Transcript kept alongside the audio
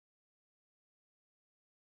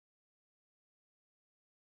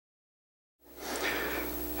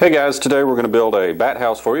Hey guys, today we're going to build a bat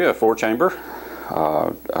house for you, a 4-chamber.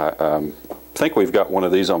 I think we've got one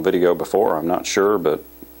of these on video before, I'm not sure, but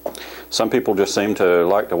some people just seem to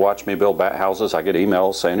like to watch me build bat houses. I get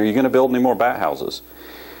emails saying, are you going to build any more bat houses?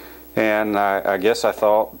 And I guess I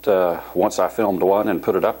thought once I filmed one and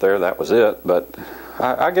put it up there, that was it, but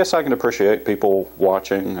I guess I can appreciate people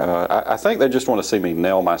watching. I think they just want to see me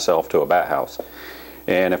nail myself to a bat house.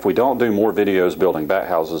 And if we don't do more videos building bat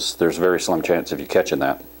houses, there's a very slim chance of you catching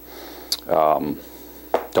that.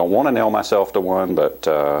 Don't want to nail myself to one, but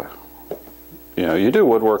you know, you do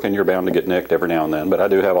woodworking, you're bound to get nicked every now and then, but I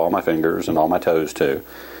do have all my fingers and all my toes too.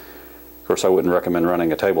 Of course, I wouldn't recommend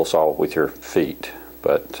running a table saw with your feet,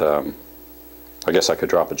 but I guess I could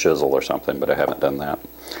drop a chisel or something, but I haven't done that.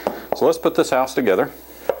 So let's put this house together.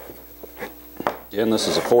 Again, this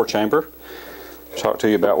is a 4-chamber. Talk to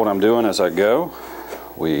you about what I'm doing as I go.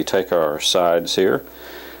 We take our sides here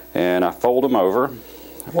and I fold them over.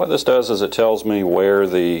 What this does is it tells me where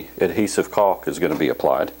the adhesive caulk is going to be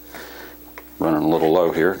applied. Running a little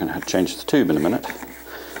low here, going to have to change the tube in a minute.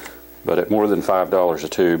 But at more than $5 a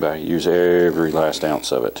tube, I use every last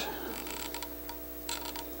ounce of it.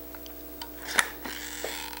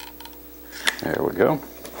 There we go.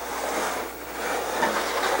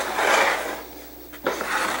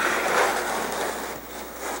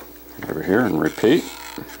 Over here and repeat.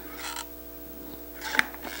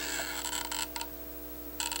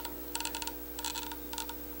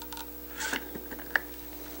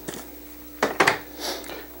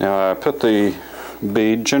 Now I put the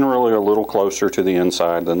bead generally a little closer to the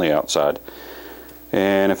inside than the outside.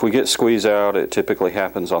 And if we get squeeze out, it typically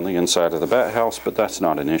happens on the inside of the bat house, but that's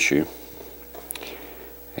not an issue.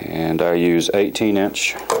 And I use 18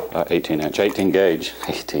 gauge,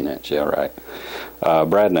 yeah, right,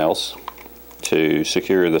 brad nails to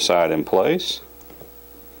secure the side in place.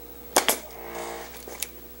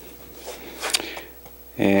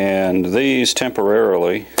 And these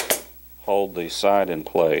temporarily hold the side in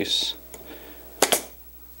place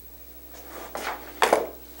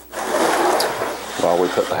while we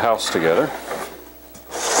put the house together.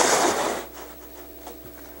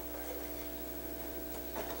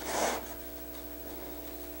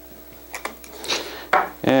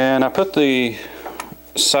 And I put the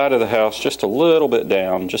side of the house just a little bit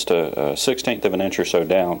down, just a 1/16 of an inch or so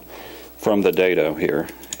down from the dado here,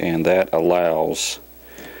 and that allows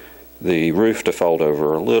the roof to fold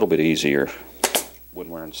over a little bit easier when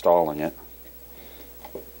we're installing it.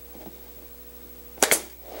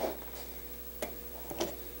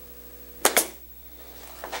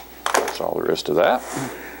 That's all there is to that.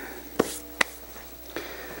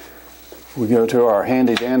 We go to our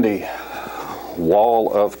handy dandy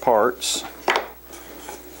wall of parts.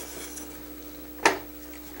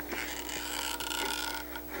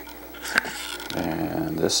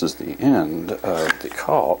 And this is the end of the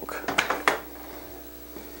caulk.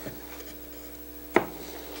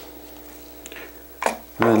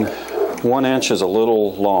 And 1 inch is a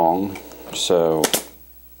little long, so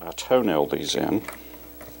I toenail these in.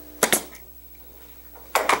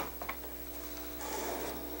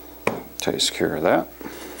 Takes care of that.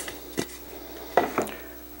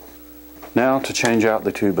 Now to change out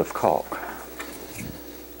the tube of caulk.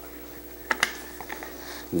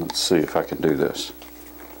 Let's see if I can do this.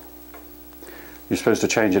 You're supposed to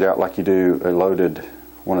change it out like you do a loaded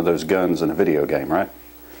one of those guns in a video game, right?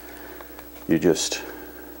 You just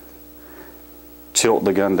tilt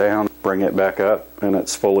the gun down, bring it back up, and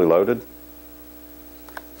it's fully loaded.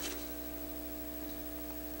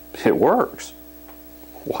 It works.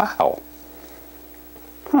 Wow.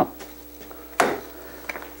 Huh.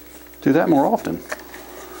 Do that more often.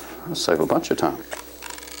 That'll save a bunch of time.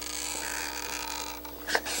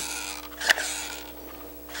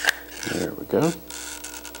 There we go.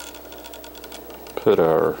 Put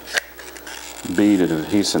our bead and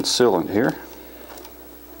adhesive sealant here.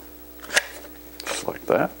 Just like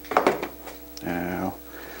that. Now,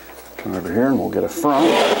 come over here and we'll get a front.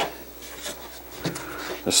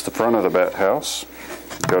 This is the front of the bat house.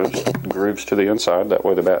 Goes grooves to the inside. That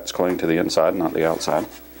way the bat's clean to the inside, not the outside.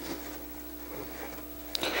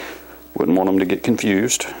 Wouldn't want them to get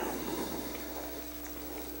confused.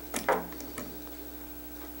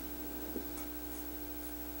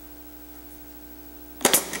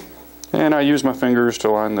 And I use my fingers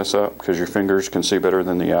to line this up because your fingers can see better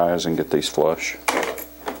than the eyes and get these flush.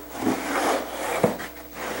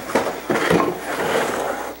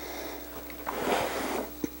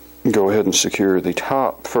 Go ahead and secure the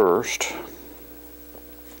top first.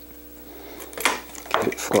 Get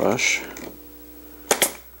it flush.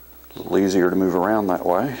 A little easier to move around that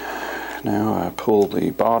way. Now I pull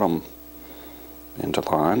the bottom into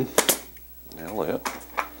line. Nail it.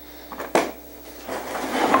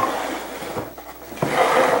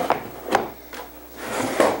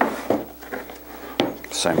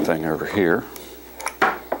 Same thing over here.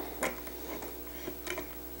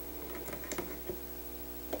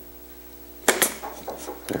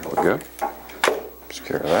 There we go. Take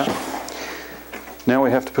care of that. Now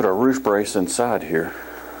we have to put our roof brace inside here.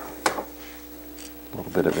 A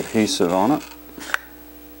little bit of adhesive on it.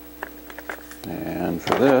 And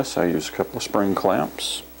for this, I use a couple of spring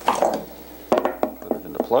clamps. Put it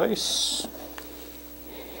into place.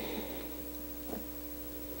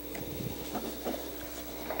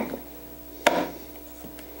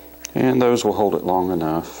 And those will hold it long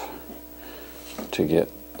enough to get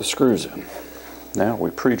the screws in. Now we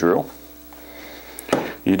pre-drill.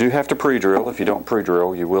 You do have to pre-drill. If you don't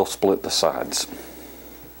pre-drill, you will split the sides.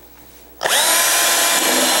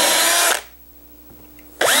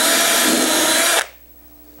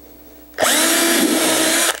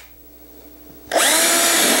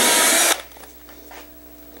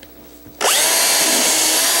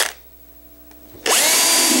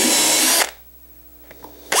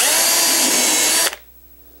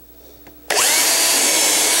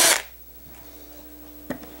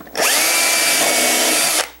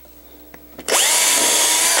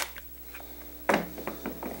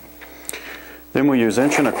 Then we use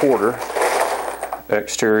 1¼ inch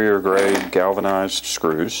exterior grade galvanized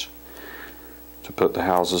screws to put the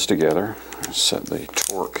houses together. Set the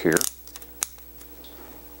torque here.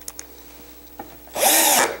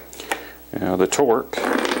 Now the torque,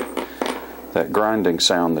 that grinding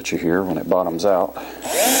sound that you hear when it bottoms out,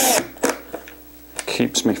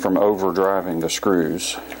 keeps me from overdriving the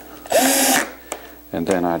screws. And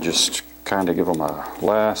then I just kind of give them a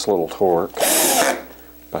last little torque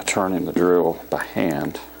by turning the drill by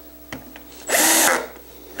hand.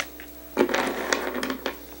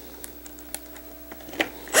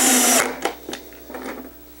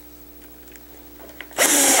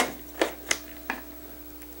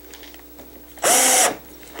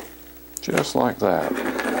 Just like that.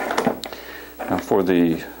 Now for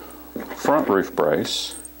the front roof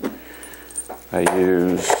brace, I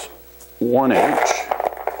use 1 inch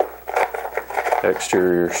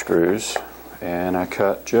exterior screws, and I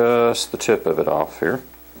cut just the tip of it off here.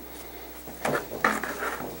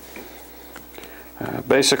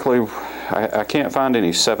 Basically, I can't find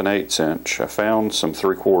any 7/8 inch. I found some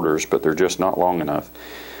 3/4, but they're just not long enough.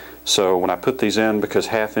 So when I put these in, because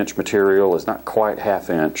 1/2 inch material is not quite 1/2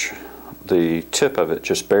 inch, the tip of it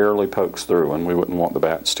just barely pokes through, and we wouldn't want the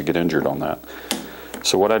bats to get injured on that.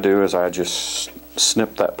 So what I do is I just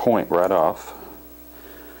snip that point right off,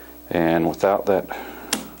 and without that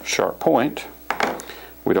sharp point,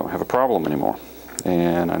 we don't have a problem anymore.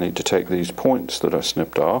 And I need to take these points that I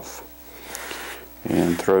snipped off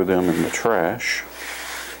and throw them in the trash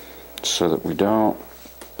so that we don't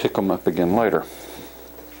pick them up again later.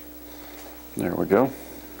 There we go.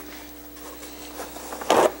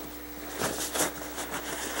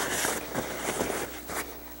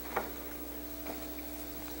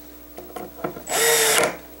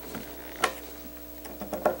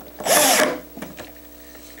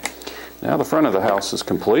 Now the front of the house is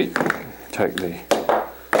complete. Take the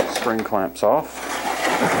spring clamps off.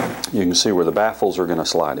 You can see where the baffles are going to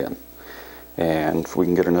slide in. And if we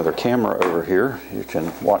can get another camera over here, you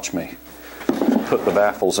can watch me put the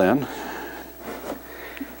baffles in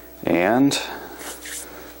and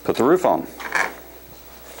put the roof on.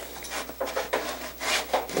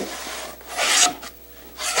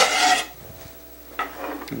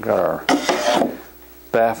 We've got our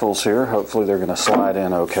baffles here. Hopefully they're going to slide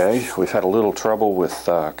in okay. We've had a little trouble with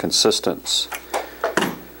consistency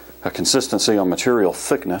on material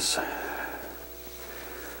thickness.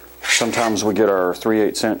 Sometimes we get our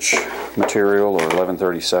 3/8 inch material or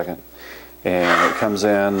 11/32, and it comes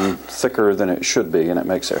in thicker than it should be, and it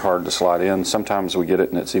makes it hard to slide in. Sometimes we get it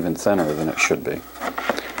and it's even thinner than it should be.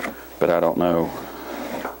 But I don't know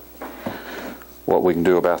what we can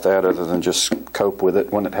do about that other than just cope with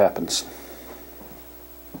it when it happens.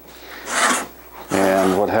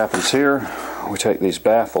 And what happens here, we take these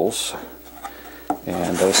baffles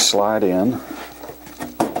and they slide in.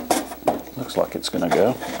 Looks like it's going to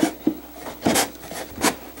go.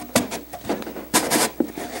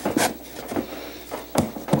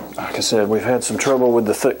 Like I said, we've had some trouble with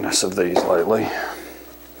the thickness of these lately.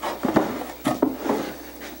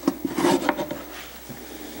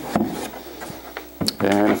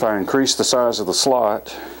 And if I increase the size of the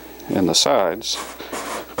slot in the sides,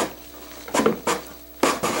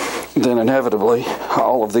 then inevitably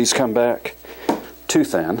all of these come back too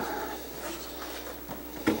thin.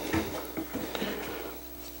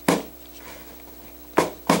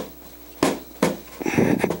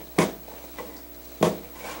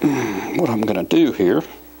 glue here,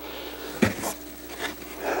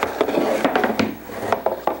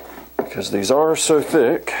 because these are so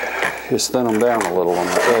thick, is thin them down a little on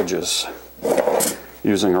the edges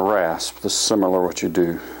using a rasp. This is similar to what you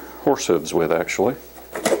do horse hooves with, actually.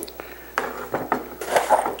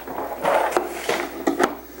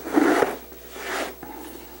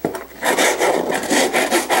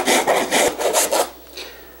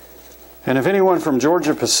 And if anyone from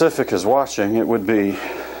Georgia Pacific is watching, it would be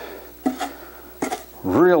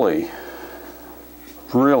really,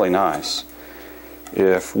 really nice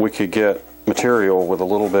if we could get material with a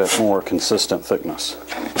little bit more consistent thickness.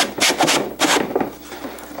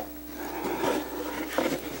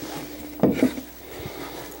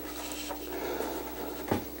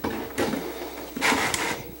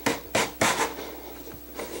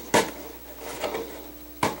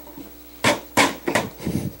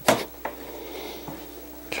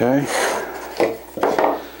 Okay,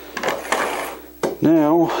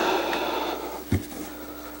 now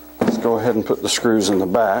let's go ahead and put the screws in the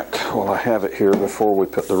back while I have it here before we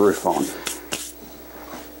put the roof on.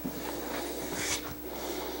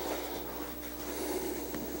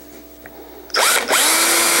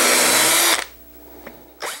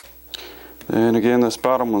 And again, this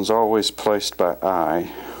bottom one's always placed by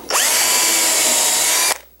eye.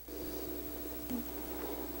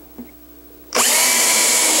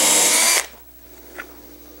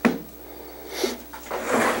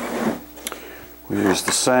 We use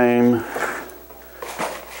the same 1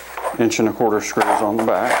 1/4 inch screws on the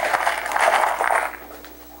back.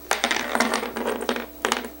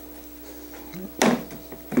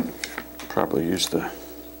 Probably use the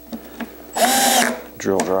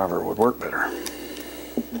drill driver, would work better.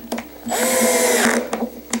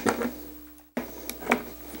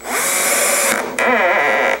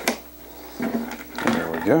 There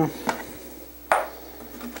we go.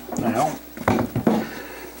 Now,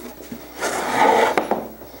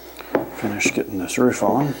 finish getting this roof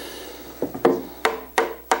on.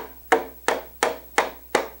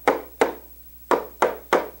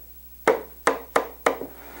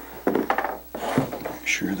 Make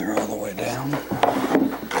sure they're all the way down.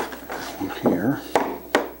 One here.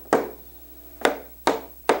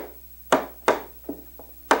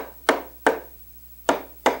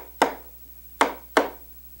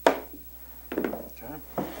 Okay.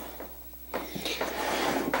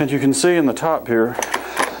 And you can see in the top here,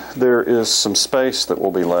 there is some space that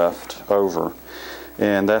will be left over,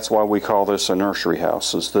 and that's why we call this a nursery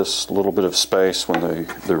house, is this little bit of space when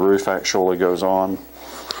the roof actually goes on.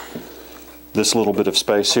 This little bit of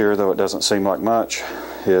space here, though it doesn't seem like much,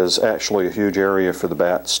 is actually a huge area for the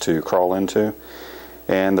bats to crawl into,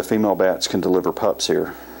 and the female bats can deliver pups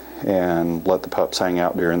here and let the pups hang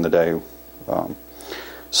out during the day,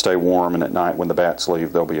 stay warm, and at night when the bats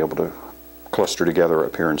leave they'll be able to cluster together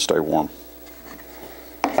up here and stay warm.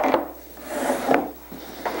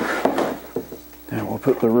 Now we'll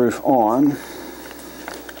put the roof on. Of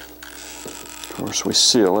course, we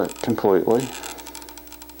seal it completely.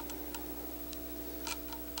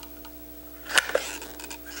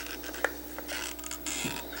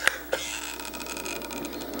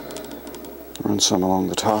 Run some along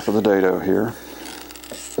the top of the dado here.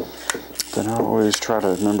 Then I always try to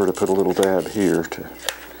remember to put a little dab here to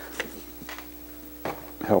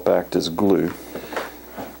help act as glue.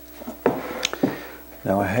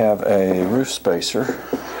 Now I have a roof spacer,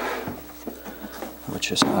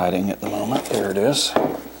 which is hiding at the moment. There it is.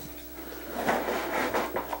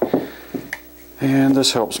 And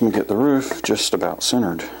this helps me get the roof just about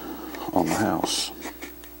centered on the house.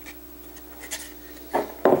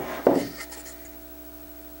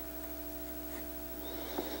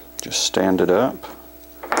 Just stand it up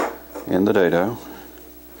in the dado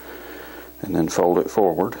and then fold it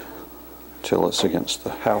forward till it's against the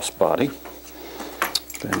house body.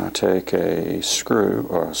 Then I take a screw,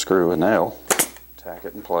 or a nail, tack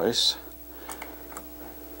it in place.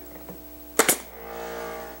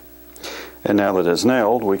 And now that it's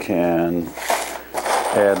nailed, we can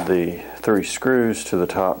add the 3 screws to the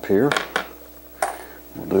top here.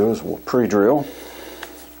 What we'll do is we'll pre-drill.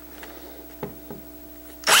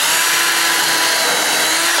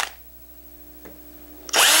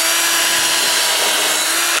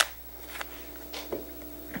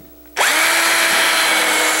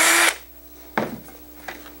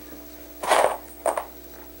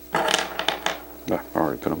 I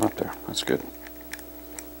already put them up there. That's good.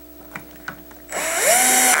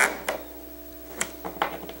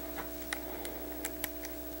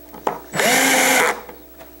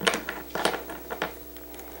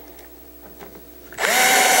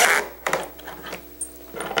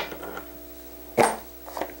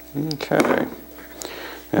 Okay.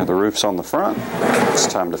 Yeah, the roof's on the front. It's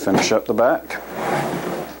time to finish up the back.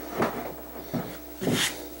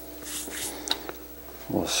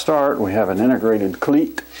 We'll start. We have an integrated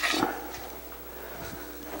cleat.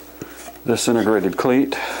 This integrated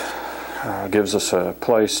cleat gives us a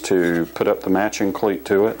place to put up the matching cleat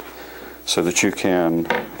to it so that you can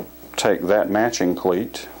take that matching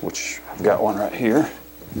cleat, which I've got one right here.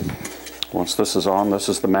 Once this is on, this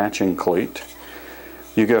is the matching cleat.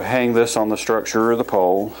 You go hang this on the structure or the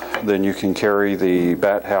pole, then you can carry the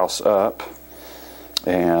bat house up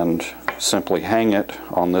and simply hang it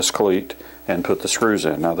on this cleat and put the screws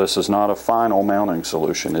in. Now this is not a final mounting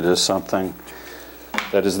solution. It is something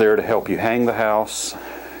that is there to help you hang the house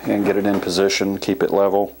and get it in position, keep it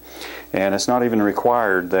level. And it's not even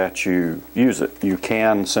required that you use it. You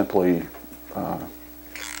can simply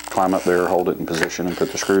climb up there, hold it in position, and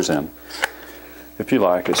put the screws in. If you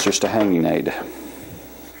like, it's just a hanging aid.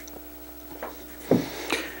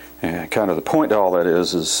 And kind of the point to all that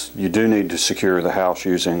is you do need to secure the house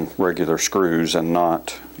using regular screws and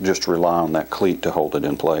not just rely on that cleat to hold it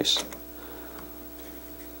in place.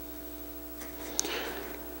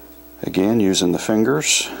 Again, using the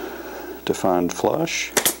fingers to find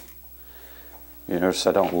flush. You notice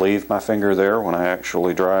I don't leave my finger there when I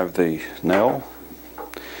actually drive the nail.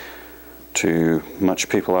 To much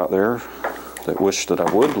people out there that wish that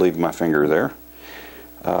I would leave my finger there,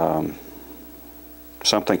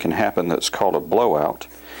 something can happen that's called a blowout.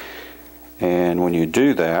 And when you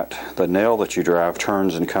do that, the nail that you drive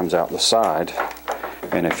turns and comes out the side.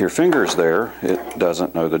 And if your finger's there, it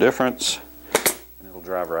doesn't know the difference.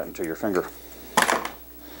 Drive right into your finger.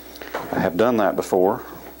 I have done that before.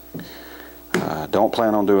 Don't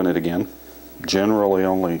plan on doing it again. Generally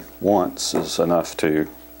only once is enough to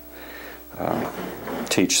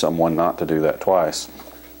teach someone not to do that twice.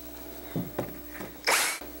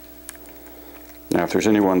 Now if there's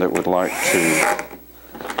anyone that would like to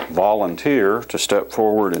volunteer to step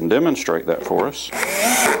forward and demonstrate that for us,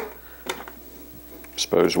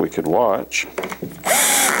 suppose we could watch.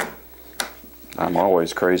 I'm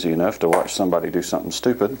always crazy enough to watch somebody do something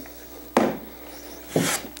stupid.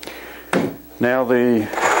 Now the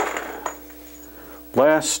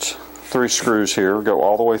last 3 screws here go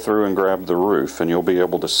all the way through and grab the roof, and you'll be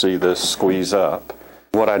able to see this squeeze up.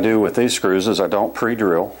 What I do with these screws is I don't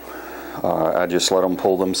pre-drill. I just let them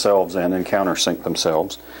pull themselves in and countersink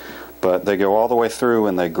themselves. But they go all the way through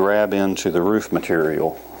and they grab into the roof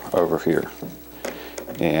material over here.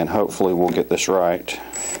 And hopefully we'll get this right.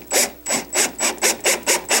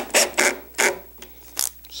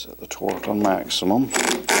 Set the torque on maximum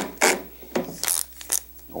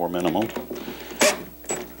or minimum.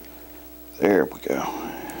 There we go.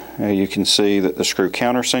 Now you can see that the screw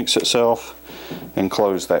countersinks itself and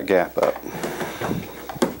close that gap up.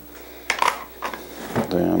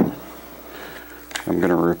 Then I'm going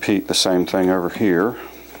to repeat the same thing over here.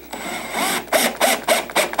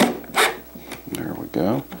 There we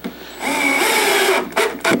go.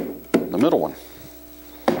 The middle one.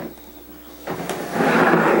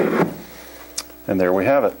 And there we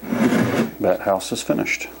have it. That house is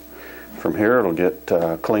finished. From here it'll get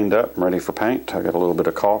cleaned up and ready for paint. I got a little bit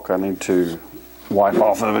of caulk I need to wipe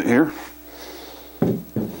off of it here.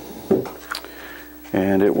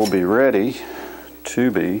 And it will be ready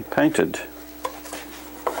to be painted.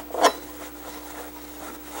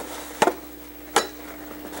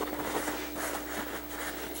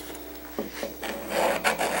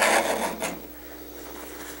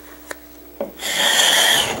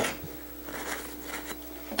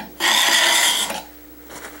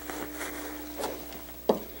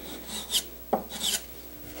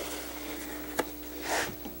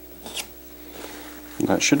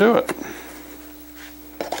 That should do it.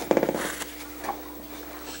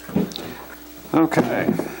 Okay.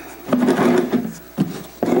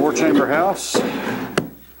 4-chamber house,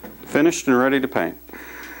 finished and ready to paint.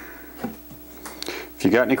 If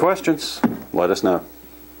you got any questions, let us know.